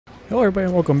Hello everybody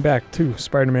and welcome back to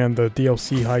Spider-Man the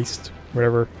DLC Heist,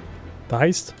 whatever. The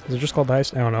Heist? Is it just called the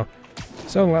Heist? I don't know.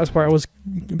 So in the last part I was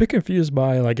a bit confused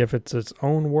by like if it's its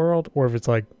own world or if it's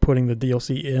like putting the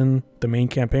DLC in the main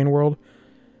campaign world.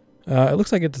 It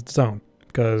looks like it's its own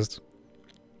because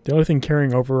the only thing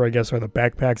carrying over I guess are the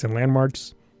backpacks and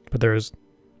landmarks, but there's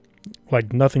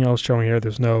like nothing else showing here.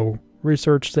 There's no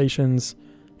research stations,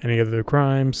 any other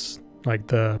crimes, like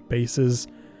the bases.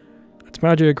 It's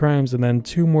magic crimes, and then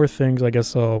two more things I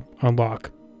guess I'll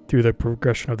unlock through the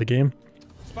progression of the game.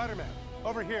 Spider-Man,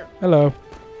 over here. Hello.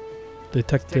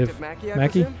 Detective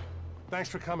Mackie? Thanks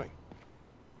for coming.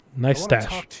 Nice stash. I want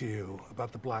to talk to you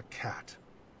about the Black Cat.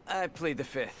 I plead the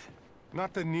fifth.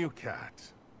 Not the new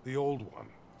cat, the old one,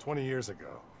 20 years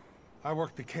ago. I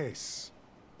worked the case.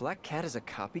 Black Cat is a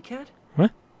copycat?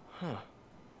 What? Huh.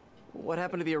 What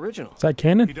happened to the original? Is that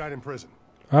canon? He died in prison.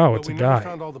 Oh, it's a we guy. never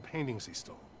found all the paintings he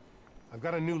stole. I've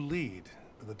got a new lead,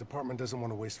 but the department doesn't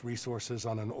want to waste resources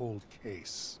on an old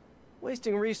case.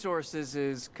 Wasting resources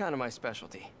is kind of my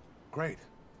specialty. Great.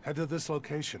 Head to this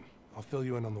location. I'll fill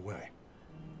you in on the way.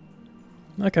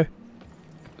 Okay.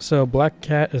 So Black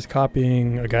Cat is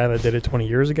copying a guy that did it 20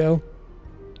 years ago.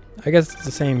 I guess it's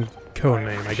the same code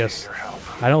name, I guess.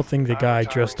 I don't think the guy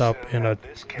dressed up in a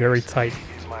very tight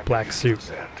black suit.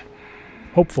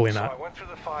 Hopefully not.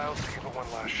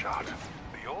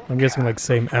 I'm guessing like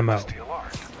same MO.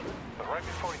 But right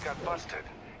before he got busted,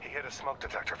 he hit a smoke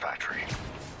detector factory.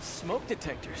 Smoke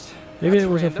detectors? Maybe That's it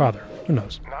was her random. father. Who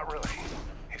knows? Not really.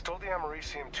 He stole the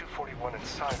Americium-241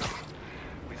 inside him.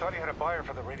 We thought he had a buyer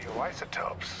for the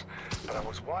radioisotopes, but I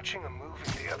was watching a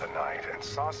movie the other night and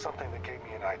saw something that gave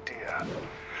me an idea.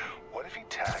 What if he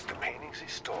tagged the paintings he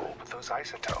stole with those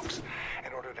isotopes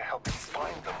in order to help him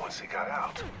find them once he got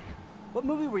out? What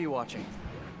movie were you watching?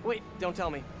 Wait, don't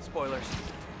tell me. Spoilers.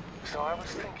 So I was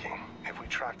thinking, if we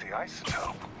tracked the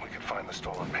isotope, we could find the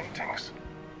stolen paintings.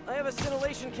 I have a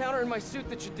scintillation counter in my suit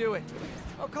that should do it.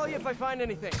 I'll call you if I find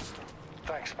anything.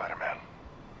 Thanks, Spider-Man.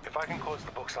 If I can close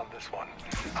the books on this one,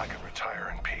 I can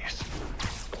retire in peace.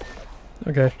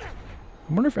 Okay.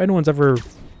 I wonder if anyone's ever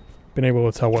been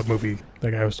able to tell what movie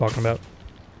that guy was talking about.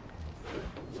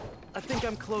 I think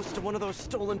I'm close to one of those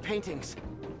stolen paintings.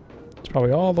 It's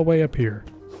probably all the way up here.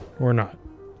 Or not.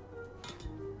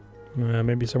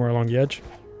 Maybe somewhere along the edge.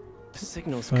 The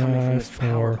signal's coming from this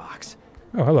power 5, 4. box.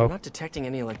 Oh, hello. I'm not detecting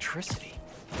any electricity.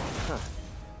 Huh.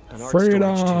 An art storage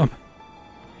Freedom! tube.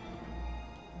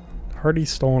 Hardy's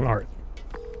stolen art.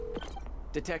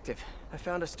 Detective, I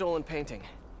found a stolen painting.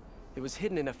 It was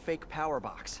hidden in a fake power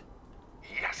box.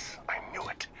 Yes, I knew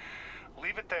it.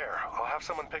 Leave it there. I'll have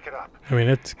someone pick it up. I mean,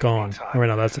 it's gone. Oh, wait,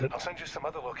 no, that's it. I'll send you some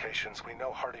other locations we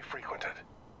know Hardy frequented.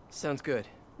 Sounds good.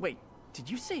 Wait, did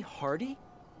you say Hardy?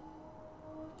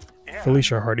 Yeah,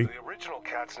 Felicia Hardy. The original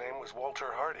cat's name was Walter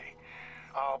Hardy.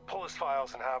 I'll pull his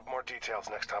files and have more details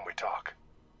next time we talk.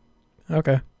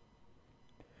 Okay.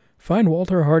 Find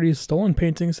Walter Hardy's stolen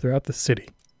paintings throughout the city.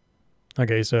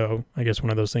 Okay, so I guess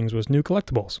one of those things was new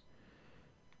collectibles.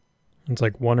 It's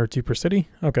like 1 or 2 per city?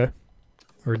 Okay.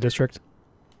 Or district.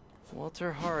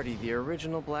 Walter Hardy, the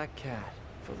original Black Cat.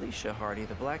 Felicia Hardy,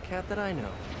 the Black Cat that I know.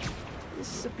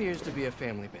 This appears to be a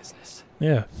family business.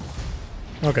 Yeah.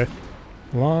 Okay.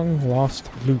 Long lost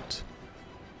loot.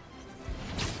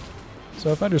 So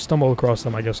if I just stumble across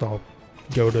them, I guess I'll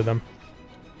go to them.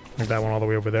 Like that one all the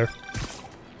way over there.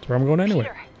 That's where I'm going anyway.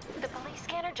 Peter, the police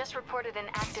scanner just reported an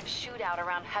active shootout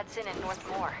around Hudson and North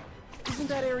Moore. Isn't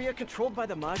that area controlled by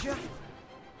the Mafia?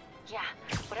 Yeah,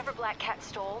 whatever Black Cat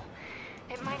stole,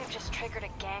 it might have just triggered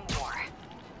a gang war.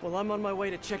 Well, I'm on my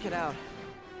way to check it out.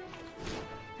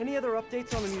 Any other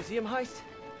updates on the museum heist?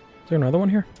 Is there another one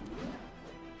here?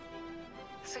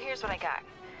 So here's what I got.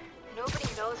 Nobody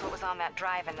knows what was on that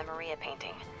drive in the Maria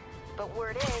painting. But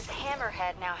word is,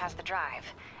 Hammerhead now has the drive,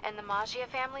 and the Maggia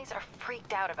families are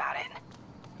freaked out about it.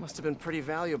 Must have been pretty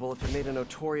valuable if it made a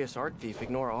notorious art thief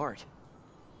ignore art.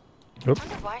 Nope. I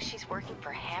wonder why she's working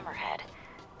for Hammerhead.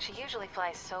 She usually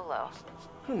flies solo.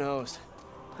 Who knows?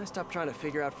 I stopped trying to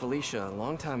figure out Felicia a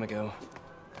long time ago.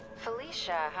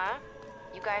 Felicia, huh?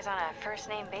 You guys on a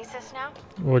first-name basis now?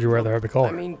 What would you rather have me call her?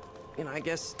 I mean, I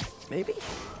guess, maybe?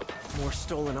 More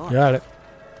stolen art. Got it.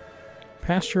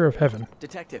 Pasture of Heaven.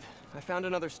 Detective, I found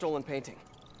another stolen painting.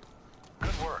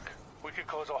 Good work. We could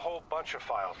close a whole bunch of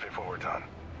files before we're done.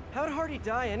 How'd Hardy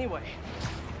die anyway?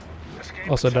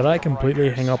 Also, did I completely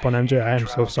hang up on MJ? I am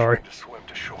so sorry. To swim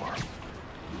to shore.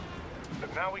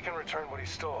 But now we can return what he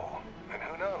stole. And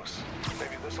who knows?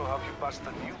 Maybe this will help you bust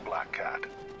the new Black Cat.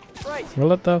 Right.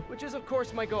 Will it though? Which is, of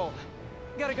course, my goal.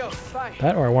 Gotta go. Bye.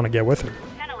 That or I want to get with her.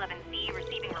 1011C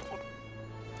receiving report.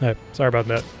 Hey, sorry about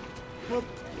that. Well,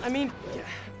 I mean,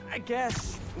 I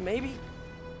guess. Maybe.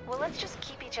 Well, let's just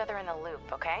keep each other in the loop,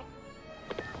 okay?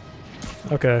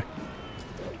 Okay.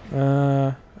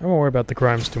 I won't worry about the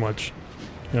crimes too much.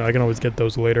 You know, I can always get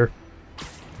those later.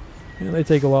 And they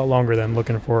take a lot longer than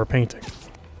looking for a painting.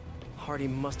 Hardy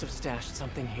must have stashed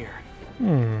something here.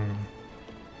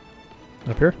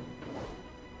 Up here?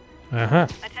 Uh-huh.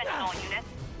 Attention all units.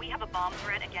 We have a bomb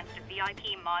threat against a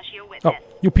VIP Maggio Oh, witness.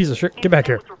 you piece of shit. Get back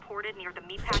here. Incident was reported near the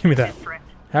Give me that. district.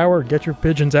 Howard, get your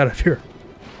pigeons out of here.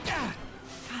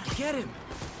 Gotta get him.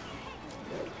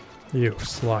 You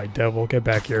sly devil. Get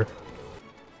back here.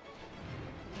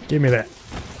 Give me that.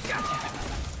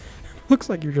 Looks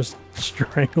like you're just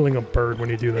strangling a bird when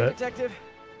you do Hey, that. Detective,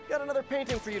 got another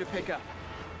painting for you to pick up.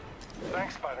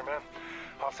 Thanks, Spider-Man.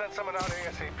 I'll send someone out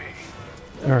ASAP.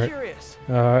 Alright. Curious.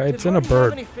 It's Did in a Hardy have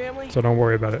bird, any family? so don't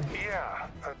worry about it. Yeah,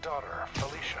 a daughter,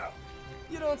 Felicia.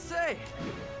 You don't say.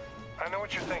 I know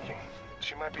what you're thinking.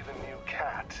 She might be the new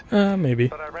cat. Maybe.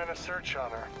 But I ran a search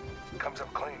on her. Comes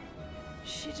up clean.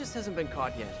 She just hasn't been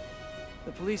caught yet.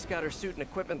 The police got her suit and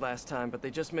equipment last time, but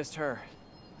they just missed her.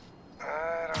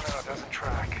 I don't know, it doesn't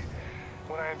track.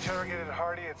 When I interrogated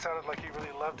Hardy, it sounded like he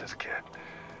really loved his kid.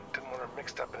 Didn't want her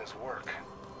mixed up in his work.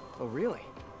 Oh, really?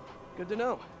 Good to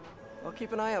know. I'll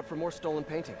keep an eye out for more stolen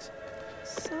paintings.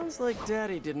 Sounds like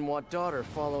Daddy didn't want daughter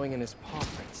following in his paw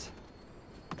prints.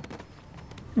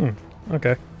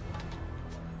 Okay.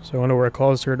 So I wonder where it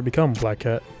caused her to become Black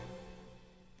Cat.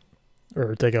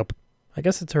 Or take up. I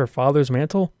guess it's her father's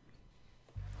mantle?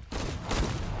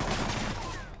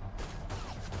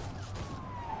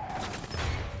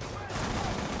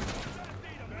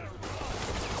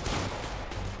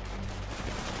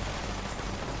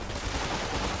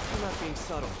 I'm not being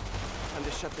subtle. Time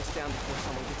to shut this down before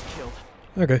someone gets killed.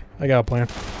 Okay, I got a plan.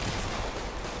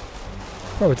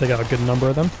 Probably take out a good number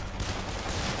of them.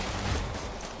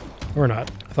 Or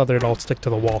not. I thought they'd all stick to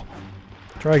the wall.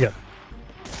 Try again.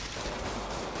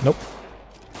 Nope.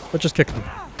 Let's just kick them.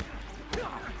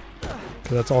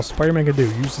 Because that's all Spider-Man can do.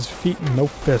 Use his feet and no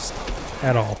fist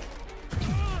at all.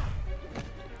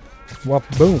 Whoop,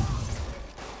 boom.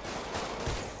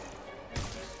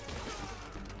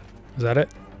 Is that it?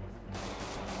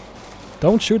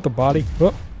 Don't shoot the body.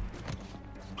 Whoop.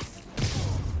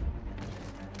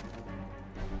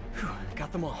 Whew,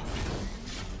 got them all.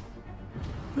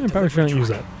 I probably shouldn't use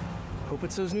that. Hope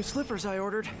it's those new slippers I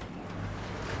ordered.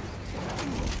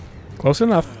 Close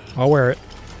enough. I'll wear it.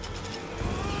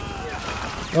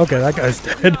 Okay, that guy's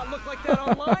dead. Not look like that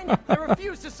online. I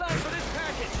refuse to sign for this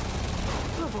package.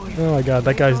 Oh boy. Oh my god,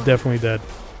 that guy's definitely dead.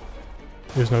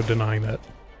 There's no denying that.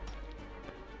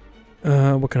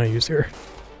 What can I use here?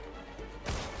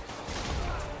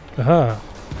 Aha.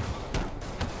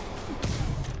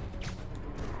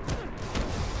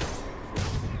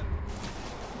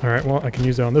 Alright, well, I can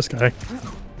use it on this guy.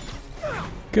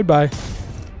 Goodbye.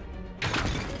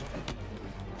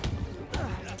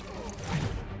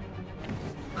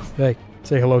 Hey,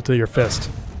 say hello to your fist.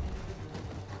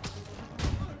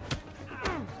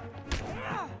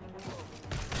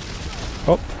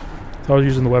 Oh, so I was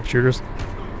using the web shooters.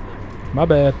 My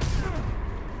bad.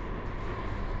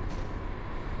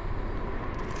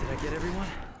 Did I get everyone?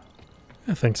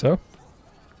 I think so.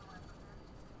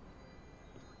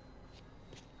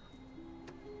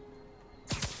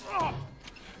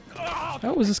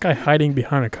 How was this guy hiding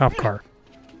behind a cop car?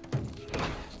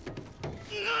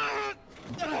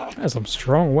 That's some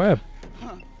strong web.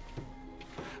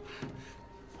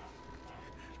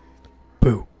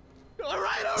 Boo.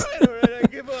 Alright, I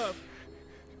give up.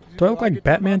 Do I look like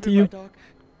Batman to you?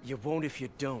 You won't if you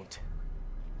don't.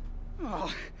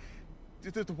 Oh,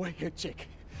 the white-haired chick.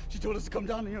 She told us to come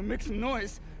down here and make some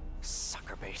noise.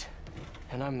 Sucker bait.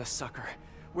 And I'm the sucker.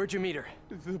 Where'd you meet her?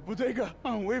 The bodega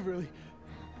on Waverly.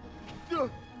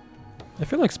 I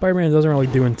feel like Spider-Man doesn't really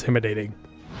do intimidating.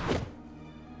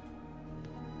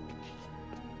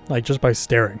 Like, just by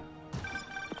staring.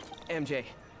 MJ,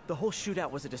 the whole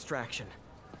shootout was a distraction.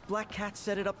 Black Cat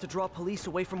set it up to draw police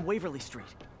away from Waverly Street.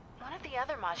 One of the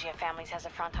other Magia families has a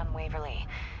front on Waverly.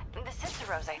 The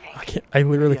Ciceros, I think. I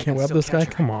literally Yeah, I can't can web still this guy. catch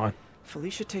her. Come on.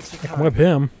 Felicia takes her I time. can web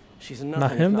him. She's Not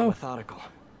nothing him, if though? methodical.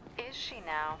 Is she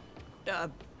now?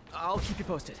 I'll keep you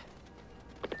posted.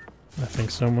 I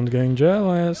think someone's getting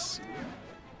jealous.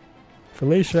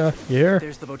 Felicia, you here?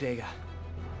 There's the bodega.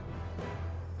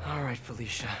 All right,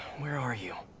 Felicia, where are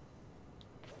you?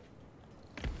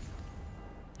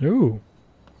 Ooh.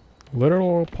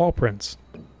 Literal paw prints.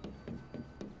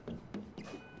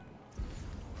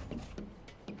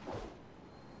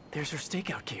 There's her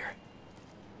stakeout gear.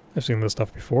 I've seen this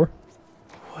stuff before.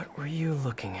 What were you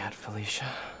looking at, Felicia?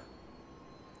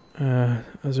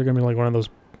 Is there gonna be like one of those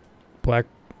black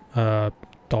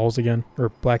dolls again, or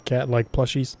black cat like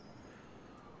plushies.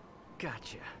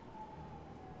 Gotcha.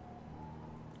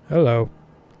 Hello.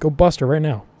 Go bust her right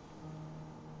now.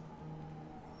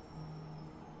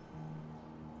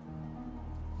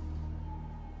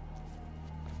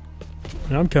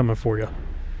 And I'm coming for you.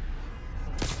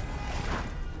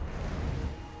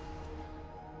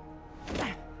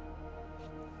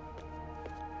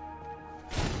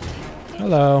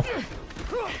 Hello.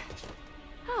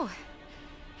 Oh,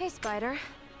 hey, Spider.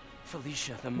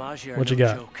 Felicia, the Maggia are What you no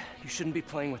got? joke. You shouldn't be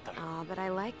playing with them. Aw, but I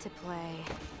like to play.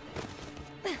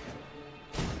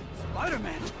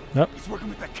 Spider-Man! Nope. He's working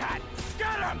with the cat!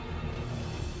 Get him!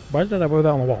 Why did I put that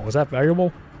on the wall? Was that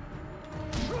valuable?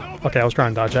 Okay, I was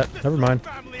trying to dodge that. Never mind.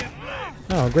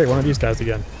 Oh, great. One of these guys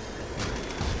again.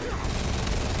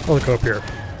 I'll go up here.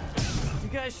 You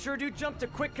guys sure do jump to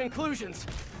quick conclusions.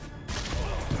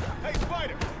 Hey,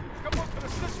 Spider! Come work for the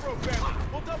Cicero family.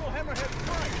 We'll double Hammerhead's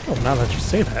price. Oh, now that you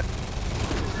say that.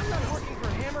 I'm not working for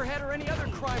Hammerhead or any other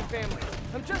crime family.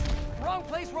 I'm just wrong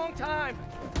place, wrong time.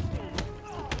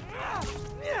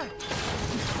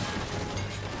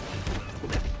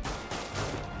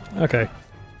 Okay.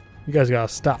 You guys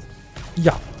gotta stop.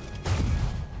 Yeah.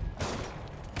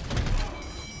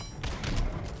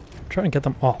 Try and get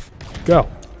them off. Go.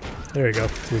 There you go.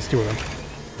 At least two of them.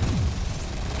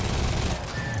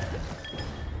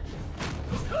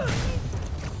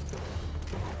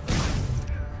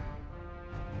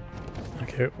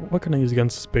 Okay, what can I use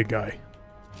against this big guy?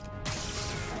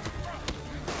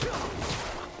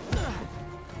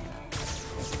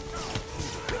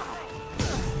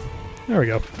 There we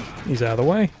go. He's out of the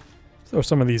way. Throw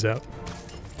some of these out.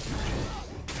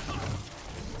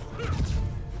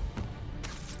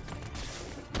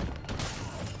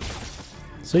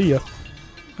 See ya.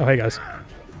 Oh, hey guys.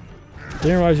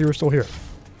 Didn't realize you were still here.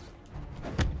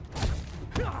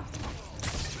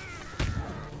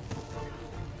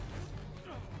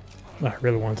 I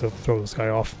really wanted to throw this guy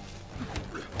off.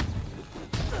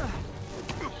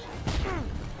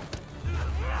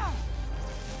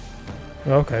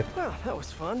 Okay. Well, that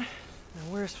was fun. Now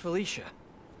where's Felicia?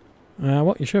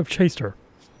 Well, you should have chased her.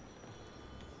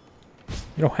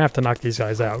 You don't have to knock these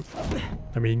guys out.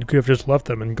 I mean, you could have just left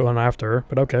them and gone after her,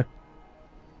 but okay.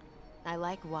 I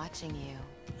like watching you.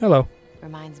 Hello.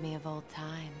 Reminds me of old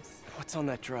times. What's on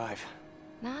that drive?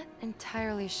 Not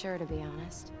entirely sure, to be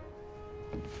honest.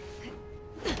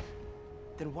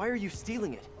 Then why are you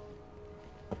stealing it?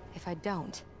 If I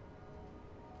don't,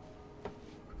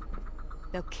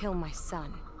 they'll kill my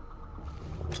son.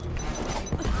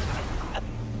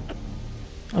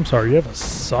 I'm sorry, you have a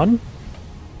son?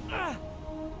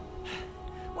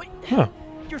 Wait, Huh.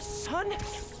 your son?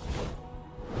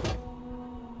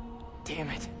 Damn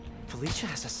it. Felicia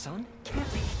has a son?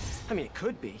 Can't be. I mean, it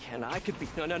could be, and I could be.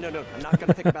 No. I'm not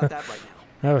gonna think about that right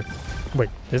now. Wait,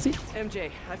 is he?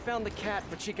 MJ, I found the cat,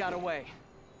 but she got away.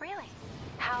 Really?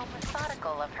 How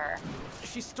methodical of her.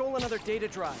 She stole another data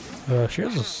drive. She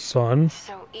has a son.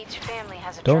 So each family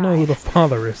has a Don't know who the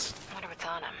father is. Wonder what's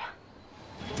on him.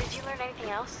 Did you learn anything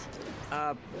else?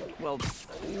 Well,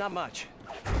 not much.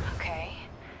 Okay.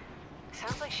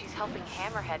 Sounds like she's helping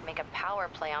Hammerhead make a power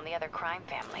play on the other crime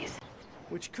families.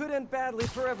 Which could end badly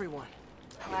for everyone.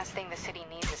 The last thing the city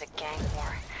needs is a gang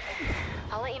war.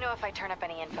 I'll let you know if I turn up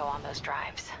any info on those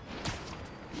drives.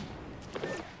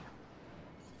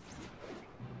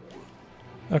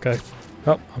 Okay.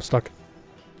 Oh, I'm stuck.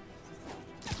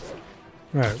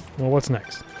 Alright, well, what's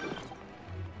next?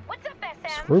 What's up, SM?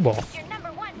 Screwball. Your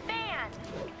 #1 fan.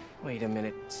 Wait a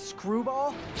minute.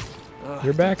 Screwball? Ugh,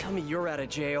 You're back? don't tell me you're out of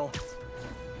jail.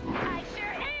 I sure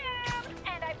am,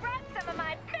 and I brought some of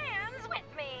my fans with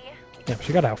me. Yeah,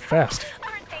 she got out fast.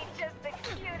 Aren't they just the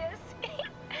cutest?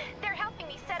 They're helping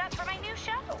me set up for my new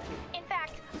show. In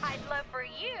fact, I'd love for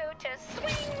you to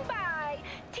swing by.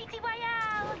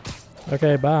 TTYL.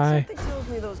 Okay, bye. Something tells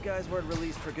me those guys weren't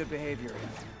released for good behavior.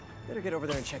 Better get over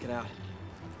there and check it out.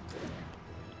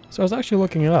 So I was actually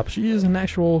looking it up. She is an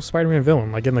actual Spider-Man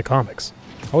villain, like in the comics.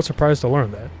 I was surprised to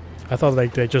learn that. I thought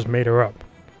like they just made her up.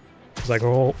 It's like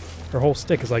her whole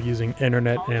stick is like using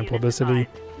internet and publicity.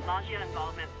 Maggia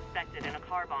involvement suspected in a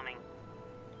car bombing.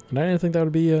 And I didn't think that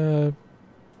would be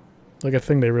like a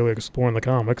thing they really explore in the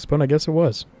comics, but I guess it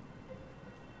was.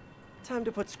 Time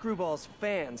to put Screwball's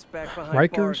fans back behind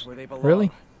bars Rikers? where they belong.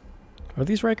 Really? Are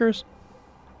these Rikers?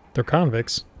 They're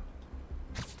convicts.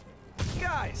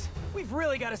 Guys, we've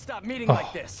really got to stop meeting Oh.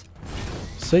 like this.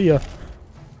 See ya.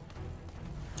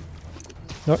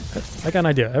 No, I got an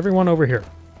idea. Everyone over here.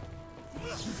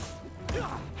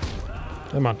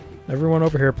 Come on. Everyone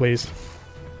over here, please.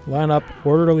 Line up,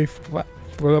 orderly,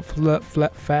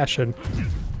 flat fashion.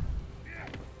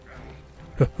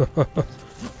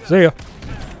 See ya.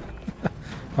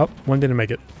 Oh, one didn't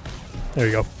make it. There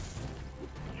you go.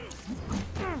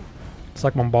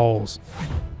 Suck my balls.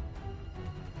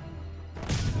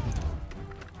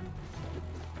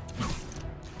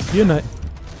 Good night.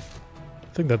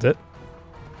 I think that's it.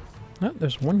 Oh,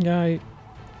 there's one guy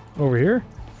over here.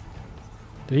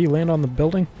 Did he land on the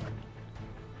building?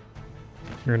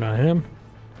 You're not him.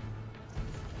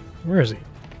 Where is he?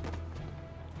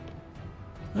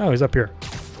 Oh, he's up here.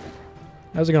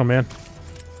 How's it going, man?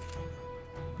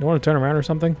 You want to turn around or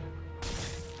something?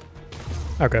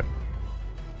 Okay.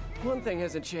 One thing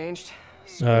hasn't changed.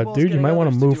 Dude, you might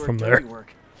want to move from there.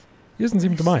 He doesn't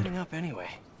seem to mind. Setting up anyway.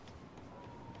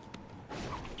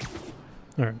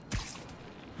 Alright.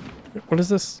 What is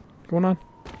this going on?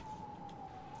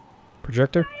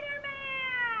 Projector?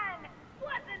 Spider-Man!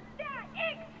 Wasn't that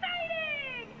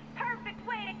exciting? Perfect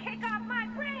way to kick off my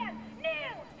brand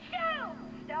new show,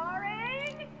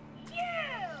 starring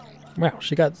you. Wow,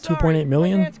 she got 2.8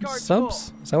 million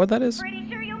subs? Is that what that is? Pretty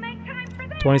sure you'll make time for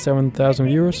that. 27,000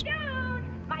 viewers? If you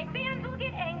don't, my fans will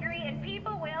get angry and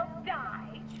people will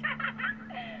die.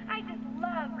 I just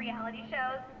love reality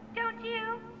shows, don't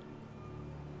you?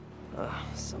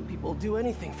 Some people do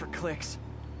anything for clicks.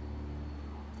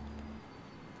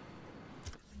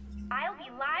 I'll be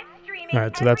live streaming.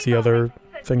 Alright, so that's the every other moment,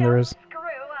 so thing there don't is. screw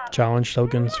up. Challenge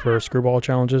tokens for screwball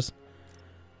challenges.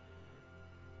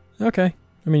 Okay.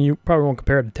 I mean, you probably won't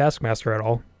compare it to Taskmaster at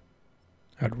all.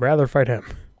 I'd rather fight him.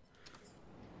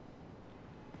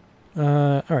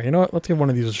 Alright, you know what? Let's give one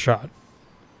of these a shot.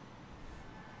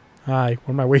 Hi,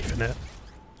 what am I waving at?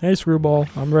 Hey, Screwball,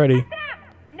 I'm ready. Sam,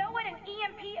 know what an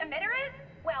EMP emitter is?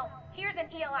 Well, here's an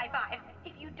ELI-5.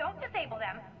 If you don't disable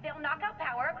them, they'll knock out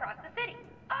power across the city.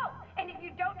 Oh, and if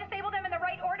you don't disable them in the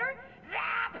right order,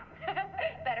 zap!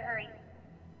 Better hurry.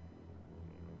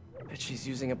 Bet she's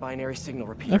using a binary signal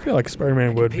repeater. I feel like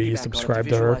Spider-Man would be piggyback on it subscribed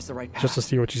to to her visualize the right just to path.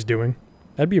 see what she's doing.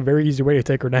 That'd be a very easy way to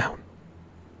take her down.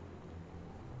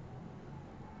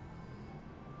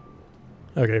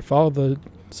 Okay, follow the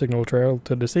signal trail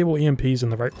to disable EMPs in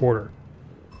the right order.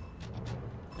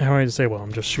 How do I disable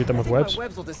them? Just shoot them with webs? My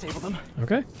webs will disable them.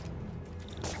 Okay. I'm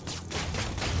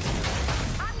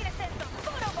gonna send some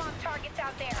photobomb targets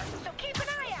out there, so keep an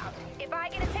eye out. If I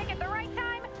get a pick at the right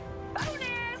time,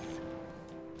 bonus!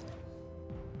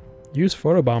 Use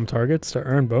photobomb targets to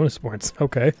earn bonus points.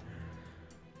 Okay.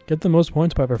 Get the most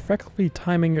points by perfectly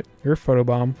timing your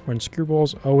photobomb when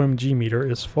Screwball's OMG meter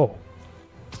is full.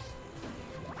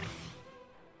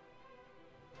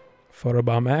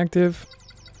 Photobomb active.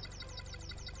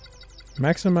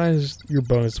 Maximize your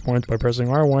bonus points by pressing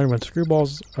R1 when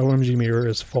Screwball's OMG meter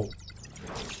is full.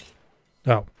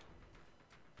 Oh.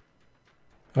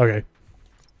 Okay.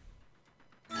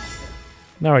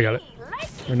 Now I got it.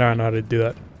 Or now I know how to do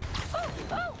that.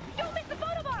 Oh, don't miss the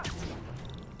photobomb!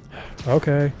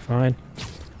 Okay, fine.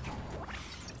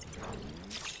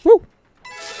 Woo!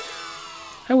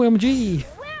 OMG!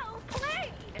 Well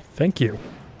played! Thank you.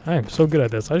 I am so good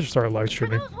at this. I should start live For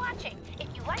streaming. those watching,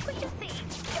 if you like what you see,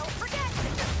 don't forget to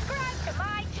subscribe to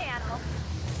my channel.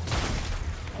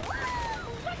 Woo!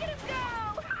 Look at him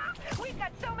go! We've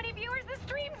got so many viewers, the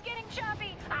stream's getting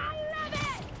choppy. I love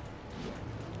it!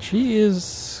 She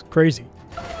is crazy.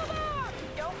 Photobomb!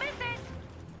 Don't miss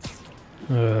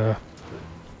it!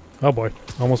 Oh boy,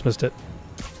 almost missed it.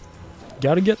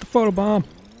 Gotta get the photobomb.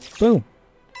 Boom.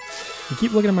 You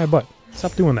keep looking at my butt.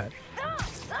 Stop doing that.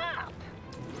 Thumbs up!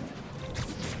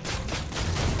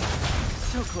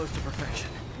 So close to perfection.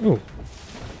 Ooh.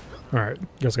 Alright,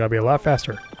 guess I gotta be a lot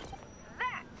faster.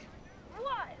 That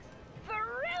was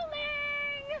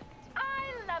thrilling!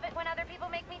 I love it when other people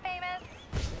make me famous.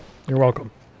 You're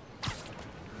welcome.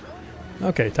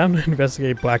 Okay, time to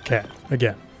investigate Black Cat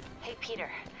again. Hey, Peter.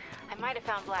 I might have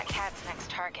found Black Cat's next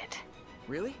target.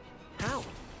 Really? How?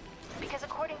 Because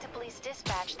according to police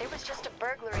dispatch, there was just a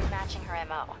burglary matching her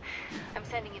MO. I'm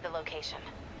sending you the location.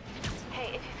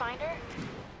 Hey, if you find her,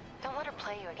 don't let her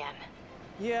play you again.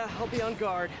 Yeah, I'll be on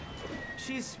guard.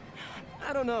 She's...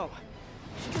 I don't know.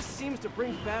 She just seems to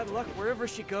bring bad luck wherever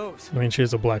she goes. I mean, she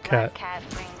is a black cat. Black Cat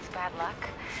brings bad luck.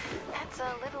 That's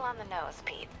a little on the nose,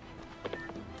 Pete.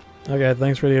 Okay,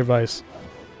 thanks for the advice.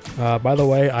 By the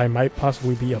way, I might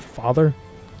possibly be a father.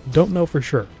 Don't know for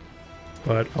sure,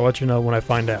 but I'll let you know when I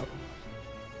find out.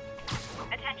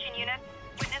 Attention units.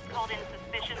 Witness called in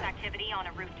suspicious activity on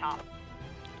a rooftop.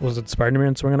 Was it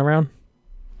Spider-Man swinging around?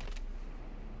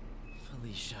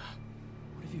 Felicia,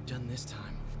 what have you done this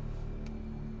time?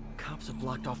 Cops have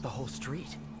blocked off the whole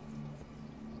street.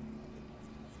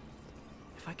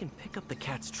 If I can pick up the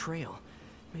cat's trail,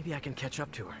 maybe I can catch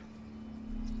up to her.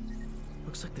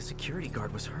 Looks like the security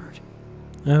guard was hurt.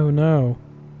 Oh no.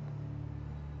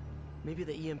 Maybe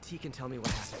the EMT can tell me what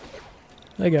happened.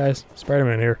 Hey guys,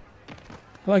 Spider-Man here.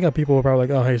 I like how people are probably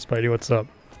like, oh hey Spidey, what's up?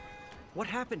 What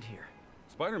happened here?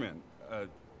 Spider-Man,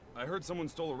 I heard someone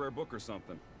stole a rare book or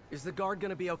something. Is the guard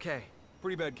gonna be okay?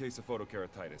 Pretty bad case of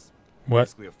photokeratitis. What?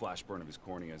 Basically a flash burn of his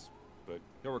corneas, but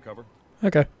he'll recover.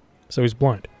 Okay, so he's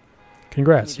blind.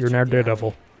 Congrats, you're now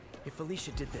Daredevil. If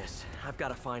Felicia did this, I've got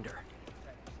to find her.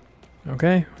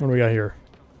 Okay, what do we got here?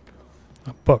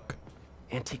 A book.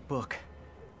 Antique book.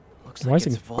 Looks Why like is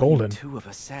it's it volume golden? 2 of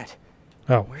a set.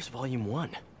 Oh, Where's volume 1?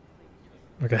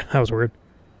 okay, that was weird.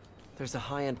 There's a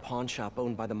high-end pawn shop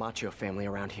owned by the Macho family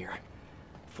around here.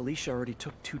 Felicia already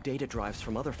took 2 data drives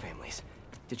from other families.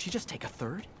 Did she just take a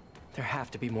third? There have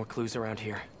to be more clues around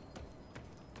here.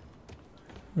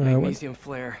 Magnesium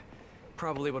flare.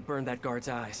 Probably what burned that guard's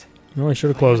eyes. Well, I should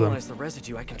have closed them. If I analyze the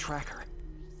residue, I can track her.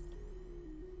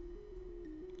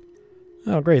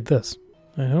 Oh, great, this.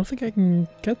 I don't think I can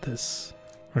get this.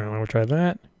 Alright, I'm gonna try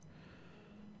that.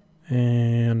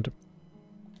 And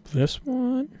this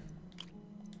one.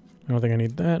 I don't think I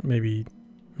need that. Maybe.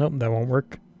 Nope, that won't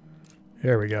work.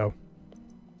 There we go.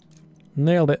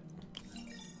 Nailed it.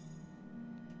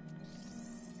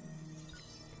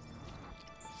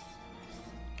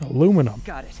 Aluminum.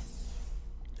 Got it.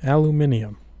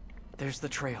 Aluminium. There's the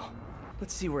trail.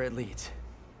 Let's see where it leads.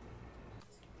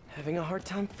 Having a hard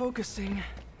time focusing.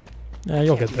 Yeah,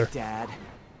 you'll Can't get be there. Dad.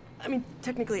 I mean,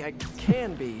 technically I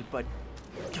can be, but...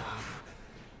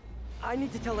 I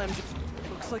need to tell MJ.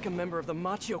 Looks like a member of the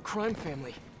Macho crime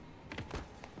family.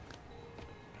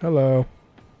 Hello.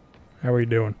 How are you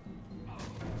doing?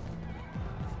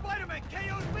 Spider-Man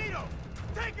KO'd Vito!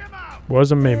 Take him out!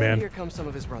 Wasn't me, And man. Here come some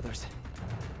of his brothers.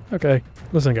 Okay.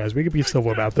 Listen, guys, we could be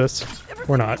civil about this. Ever Or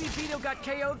think not. maybe Vito got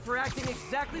KO'd for acting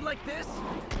exactly like this?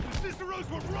 Sister Rose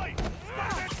was right!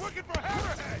 Spider-Man's working for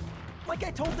Hammerhead! Like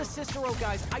I told the Cicero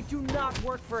guys, I do not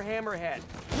work for Hammerhead.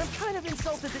 And I'm kind of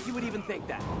insulted that you would even think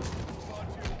that.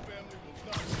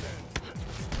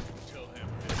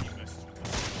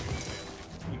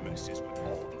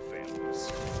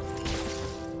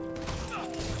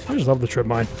 I just love the trip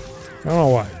mine. I don't know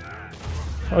why.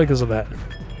 Probably because of that.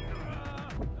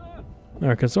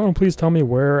 Alright, can someone please tell me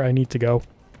where I need to go?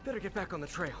 Better get back on the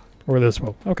trail. Or this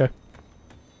will. Okay.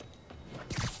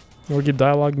 You want to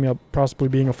dialogue me up possibly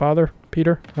being a father,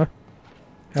 Peter? Huh?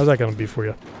 How's that going to be for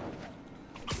you?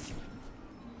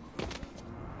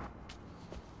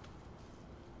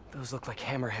 Those look like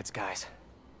Hammerhead's guys.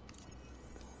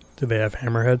 Do they have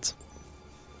hammerheads?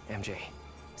 MJ,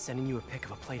 sending you a pic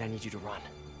of a plate I need you to run.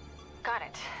 Got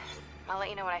it. I'll let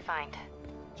you know what I find.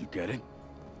 You get it?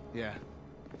 Yeah.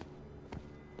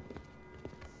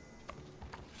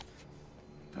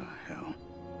 The hell?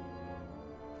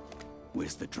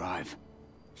 Where's the drive?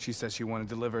 She said she wanted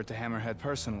to deliver it to Hammerhead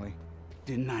personally.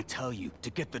 Didn't I tell you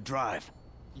to get the drive?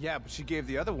 Yeah, but she gave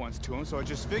the other ones to him, so I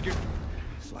just figured...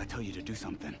 So I tell you to do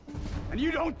something, and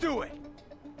you don't do it!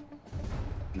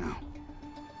 Now,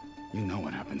 you know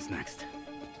what happens next.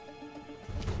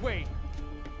 Wait.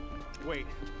 Wait.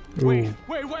 Ooh. Wait!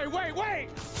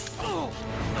 Oh.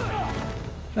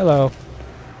 Hello.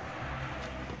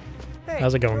 Hey,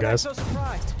 How's it going, you're not guys? so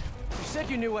surprised. You said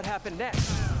you knew what happened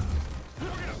next.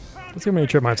 Let's see how many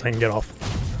trip mines I can get off.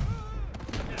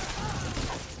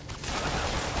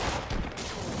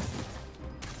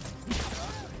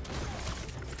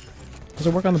 Does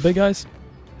it work on the big guys?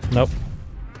 Nope.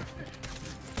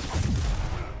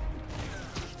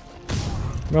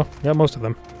 Well, got most of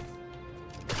them.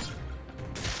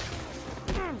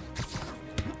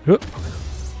 Whoop.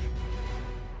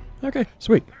 Okay,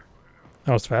 sweet.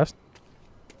 That was fast.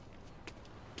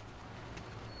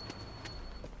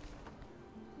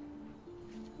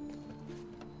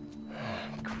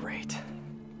 Great.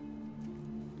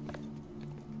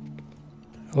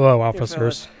 Hello, Here, officers.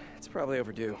 fellas. It's probably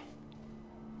overdue.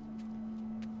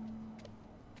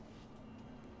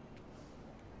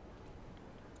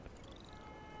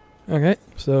 Okay,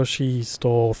 so she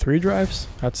stole 3 drives.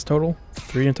 That's total.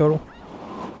 3 in total.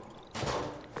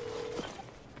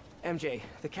 MJ,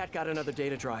 the cat got another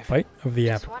data drive. Bite of the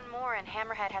Just apple. one more and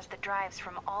Hammerhead has the drives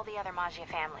from all the other Maggia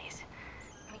families.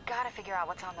 We gotta figure out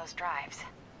what's on those drives.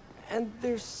 And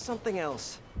there's something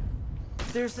else.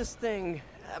 There's this thing.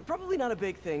 Probably not a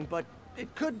big thing, but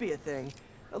it could be a thing.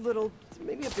 A little,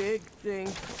 maybe a big thing.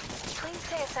 Please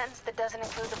say a sentence that doesn't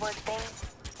include the word thing.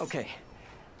 Okay.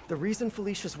 The reason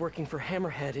Felicia's working for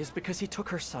Hammerhead is because he took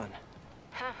her son.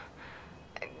 Huh.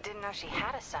 I didn't know she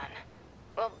had a son.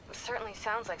 Well, certainly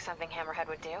sounds like something Hammerhead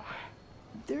would do.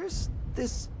 There's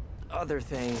this other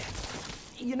thing.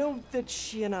 You know that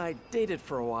she and I dated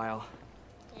for a while.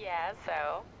 Yeah,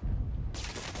 so?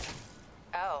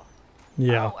 Oh.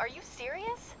 Yeah. Oh, are you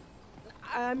serious?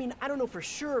 I mean, I don't know for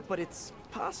sure, but it's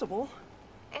possible.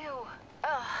 Ew.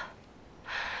 Ugh.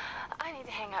 I need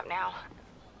to hang up now.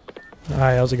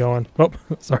 Hi, how's it going? Oh,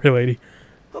 sorry, lady.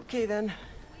 Okay, then.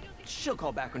 She'll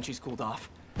call back when she's cooled off.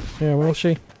 Yeah, will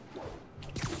she?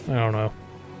 I don't know.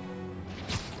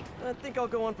 I think I'll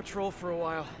go on patrol for a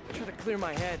while. Try to clear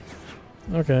my head.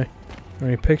 Okay.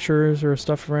 Any pictures or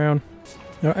stuff around?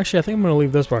 No, actually, I think I'm going to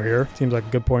leave this part here. Seems like a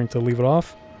good point to leave it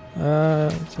off.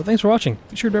 So thanks for watching.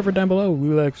 Be sure to drop it down below.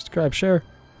 Leave a like, subscribe, share.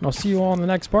 And I'll see you all in the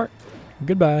next part.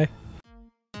 Goodbye.